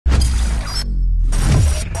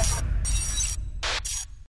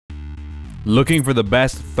Looking for the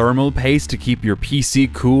best thermal paste to keep your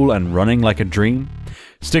PC cool and running like a dream?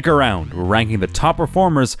 Stick around, we're ranking the top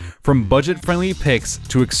performers from budget-friendly picks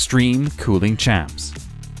to extreme cooling champs.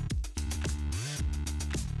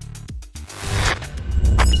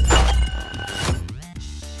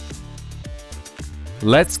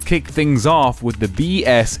 Let's kick things off with the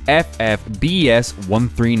BSFF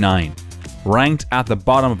BS-139. Ranked at the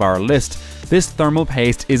bottom of our list, this thermal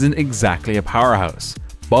paste isn't exactly a powerhouse,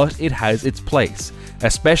 but it has its place,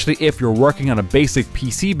 especially if you're working on a basic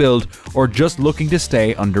PC build or just looking to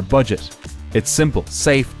stay under budget. It's simple,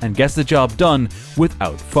 safe, and gets the job done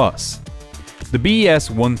without fuss. The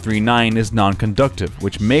BS-139 is non-conductive,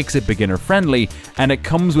 which makes it beginner-friendly, and it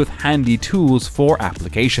comes with handy tools for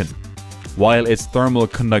application. While its thermal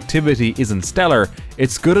conductivity isn't stellar,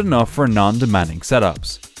 it's good enough for non-demanding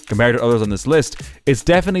setups. Compared to others on this list, it's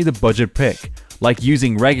definitely the budget pick, like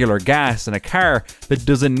using regular gas in a car that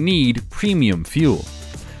doesn't need premium fuel.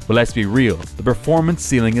 But let's be real, the performance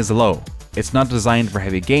ceiling is low. It's not designed for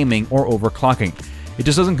heavy gaming or overclocking. It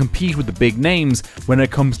just doesn't compete with the big names when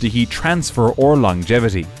it comes to heat transfer or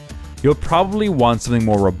longevity. You'll probably want something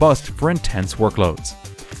more robust for intense workloads.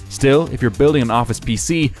 Still, if you're building an office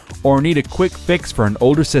PC or need a quick fix for an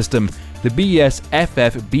older system, the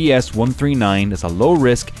BSFF BS-139 is a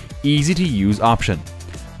low-risk, easy-to-use option.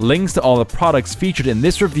 Links to all the products featured in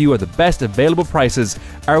this review at the best available prices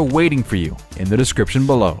are waiting for you in the description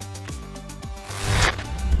below.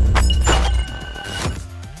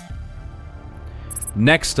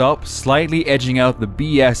 Next up, slightly edging out the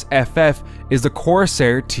BSFF, is the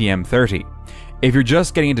Corsair TM30. If you're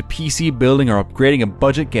just getting into PC building or upgrading a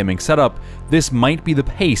budget gaming setup, this might be the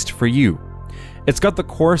paste for you. It's got the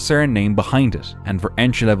Corsair name behind it, and for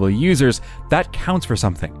entry-level users, that counts for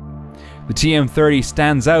something. The TM30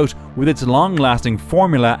 stands out with its long-lasting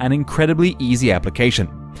formula and incredibly easy application.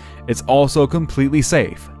 It's also completely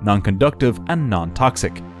safe, non-conductive, and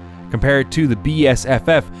non-toxic. Compared to the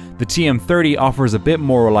BSFF, the TM30 offers a bit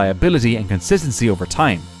more reliability and consistency over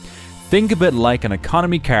time. Think of it like an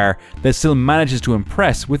economy car that still manages to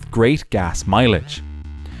impress with great gas mileage.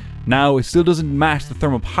 Now, it still doesn't match the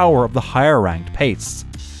thermal power of the higher ranked pastes.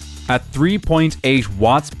 At 3.8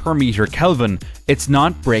 watts per meter Kelvin, it's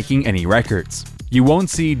not breaking any records. You won't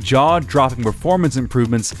see jaw-dropping performance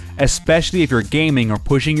improvements, especially if you're gaming or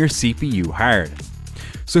pushing your CPU hard.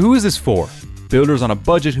 So who is this for? Builders on a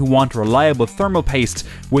budget who want reliable thermal paste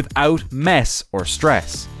without mess or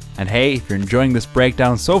stress. And hey, if you're enjoying this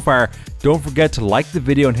breakdown so far, don't forget to like the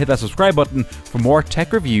video and hit that subscribe button for more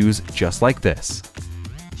tech reviews just like this.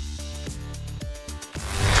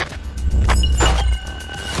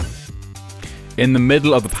 In the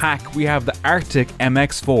middle of the pack, we have the Arctic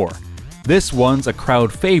MX4. This one's a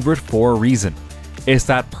crowd favorite for a reason. It's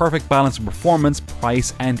that perfect balance of performance,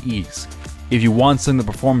 price, and ease. If you want something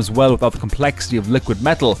that performs well without the complexity of liquid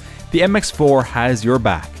metal, the MX4 has your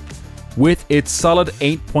back. With its solid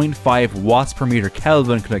 8.5 watts per meter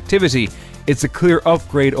Kelvin connectivity, it's a clear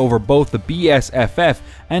upgrade over both the BSFF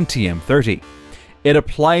and TM30. It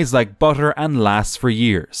applies like butter and lasts for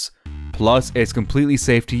years. Plus, it's completely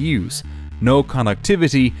safe to use. No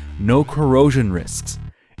conductivity, no corrosion risks.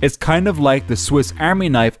 It's kind of like the Swiss Army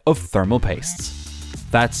knife of thermal pastes.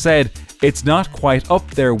 That said, it's not quite up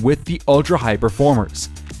there with the ultra-high performers.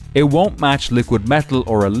 It won't match liquid metal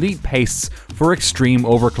or elite pastes for extreme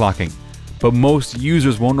overclocking, but most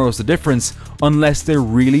users won't notice the difference unless they're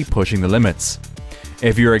really pushing the limits.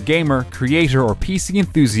 If you're a gamer, creator, or PC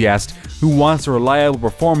enthusiast who wants a reliable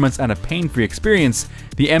performance and a pain-free experience,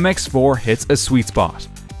 the MX4 hits a sweet spot.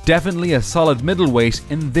 Definitely a solid middleweight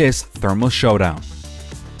in this thermal showdown.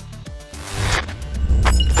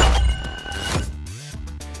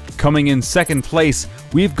 Coming in second place,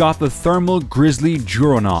 we've got the thermal Grizzly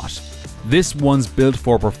Duronaut. This one's built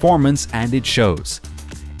for performance and it shows.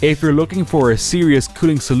 If you're looking for a serious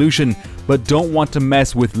cooling solution but don't want to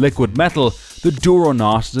mess with liquid metal, the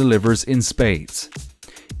Duronaut delivers in spades.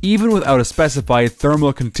 Even without a specified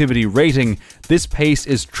thermal conductivity rating, this paste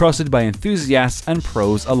is trusted by enthusiasts and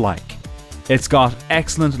pros alike. It's got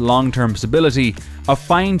excellent long-term stability, a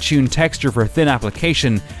fine-tuned texture for thin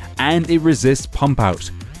application, and it resists pump out,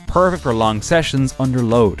 perfect for long sessions under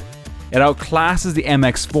load. It outclasses the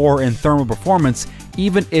MX4 in thermal performance,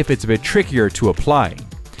 even if it's a bit trickier to apply.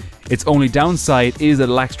 Its only downside is that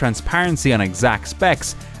it lacks transparency on exact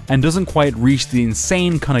specs and doesn't quite reach the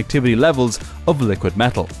insane conductivity levels of liquid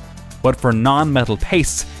metal. But for non-metal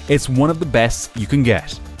pastes, it's one of the best you can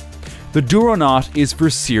get. The Duronaut is for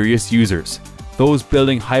serious users, those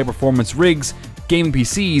building high-performance rigs, gaming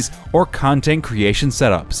PCs, or content creation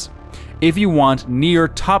setups. If you want near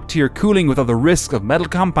top tier cooling without the risk of metal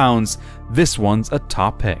compounds, this one's a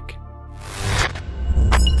top pick.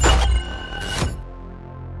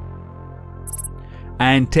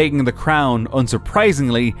 And taking the crown,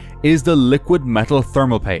 unsurprisingly, is the liquid metal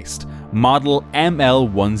thermal paste, model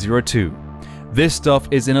ML102. This stuff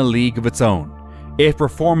is in a league of its own. If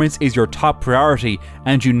performance is your top priority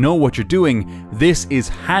and you know what you're doing, this is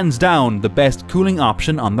hands down the best cooling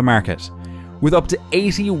option on the market. With up to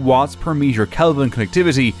 80 watts per meter Kelvin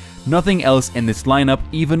connectivity, nothing else in this lineup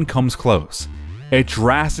even comes close. It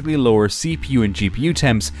drastically lowers CPU and GPU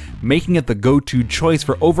temps, making it the go-to choice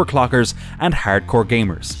for overclockers and hardcore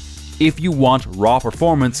gamers. If you want raw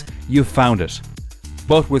performance, you've found it.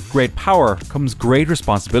 But with great power comes great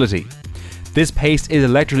responsibility. This paste is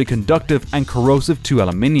electrically conductive and corrosive to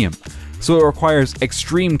aluminium, so it requires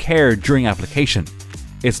extreme care during application.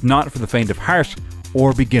 It's not for the faint of heart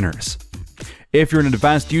or beginners. If you're an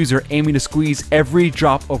advanced user aiming to squeeze every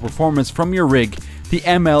drop of performance from your rig, the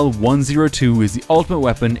ML102 is the ultimate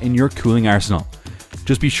weapon in your cooling arsenal.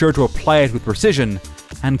 Just be sure to apply it with precision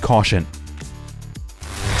and caution.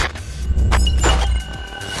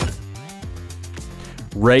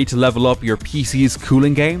 Ready to level up your PC's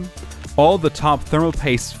cooling game? All the top thermal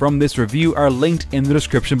pastes from this review are linked in the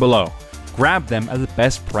description below. Grab them at the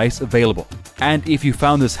best price available. And if you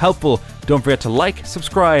found this helpful, don't forget to like,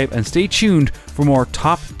 subscribe, and stay tuned for more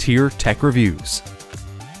top tier tech reviews.